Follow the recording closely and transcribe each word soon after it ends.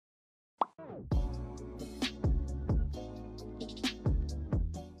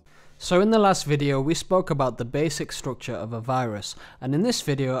So in the last video we spoke about the basic structure of a virus, and in this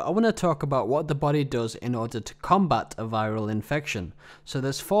video I want to talk about what the body does in order to combat a viral infection. So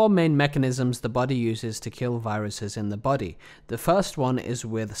there's four main mechanisms the body uses to kill viruses in the body. The first one is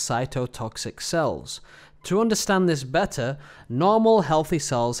with cytotoxic cells. To understand this better, normal healthy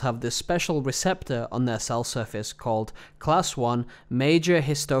cells have this special receptor on their cell surface called class 1 major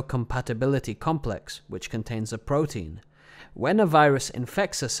histocompatibility complex, which contains a protein. When a virus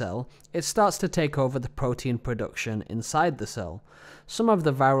infects a cell, it starts to take over the protein production inside the cell. Some of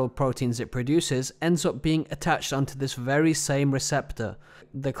the viral proteins it produces ends up being attached onto this very same receptor,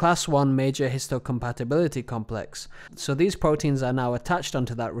 the class 1 major histocompatibility complex. So these proteins are now attached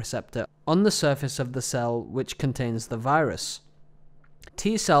onto that receptor on the surface of the cell which contains the virus.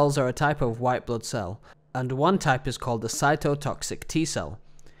 T cells are a type of white blood cell, and one type is called the cytotoxic T cell.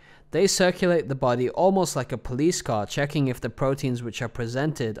 They circulate the body almost like a police car, checking if the proteins which are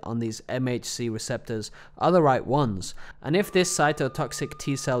presented on these MHC receptors are the right ones. And if this cytotoxic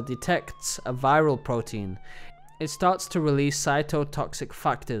T cell detects a viral protein, it starts to release cytotoxic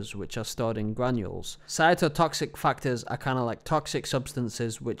factors, which are stored in granules. Cytotoxic factors are kind of like toxic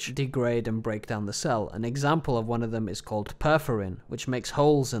substances which degrade and break down the cell. An example of one of them is called perforin, which makes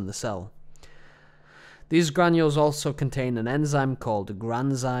holes in the cell. These granules also contain an enzyme called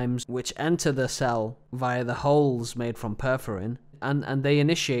granzymes, which enter the cell via the holes made from perforin, and they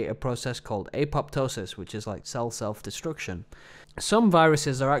initiate a process called apoptosis, which is like cell self-destruction. Some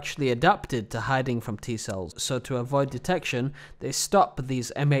viruses are actually adapted to hiding from T cells, so to avoid detection, they stop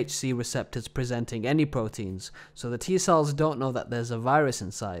these MHC receptors presenting any proteins, so the T cells don't know that there's a virus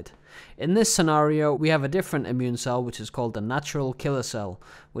inside. In this scenario, we have a different immune cell, which is called a natural killer cell,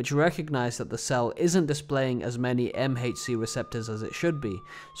 which recognizes that the cell isn't displaying as many MHC receptors as it should be,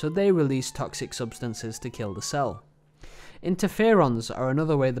 so they release toxic substances to kill the cell. Interferons are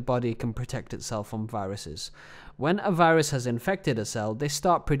another way the body can protect itself from viruses. When a virus has infected a cell, they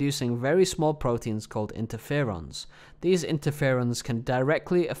start producing very small proteins called interferons. These interferons can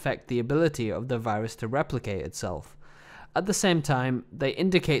directly affect the ability of the virus to replicate itself. At the same time, they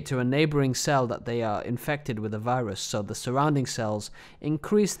indicate to a neighboring cell that they are infected with a virus, so the surrounding cells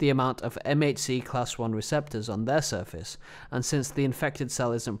increase the amount of MHC class 1 receptors on their surface, and since the infected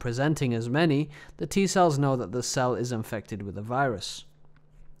cell isn't presenting as many, the T cells know that the cell is infected with a virus.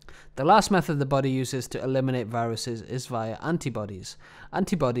 The last method the body uses to eliminate viruses is via antibodies.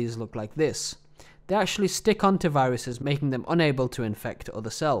 Antibodies look like this. They actually stick onto viruses, making them unable to infect other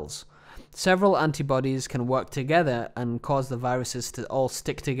cells. Several antibodies can work together and cause the viruses to all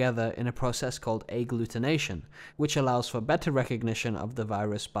stick together in a process called agglutination, which allows for better recognition of the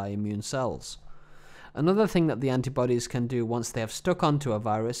virus by immune cells. Another thing that the antibodies can do once they have stuck onto a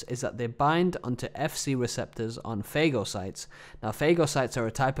virus is that they bind onto Fc receptors on phagocytes. Now, phagocytes are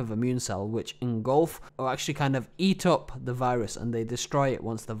a type of immune cell which engulf or actually kind of eat up the virus, and they destroy it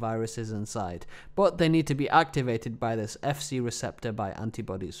once the virus is inside. But they need to be activated by this Fc receptor by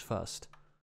antibodies first.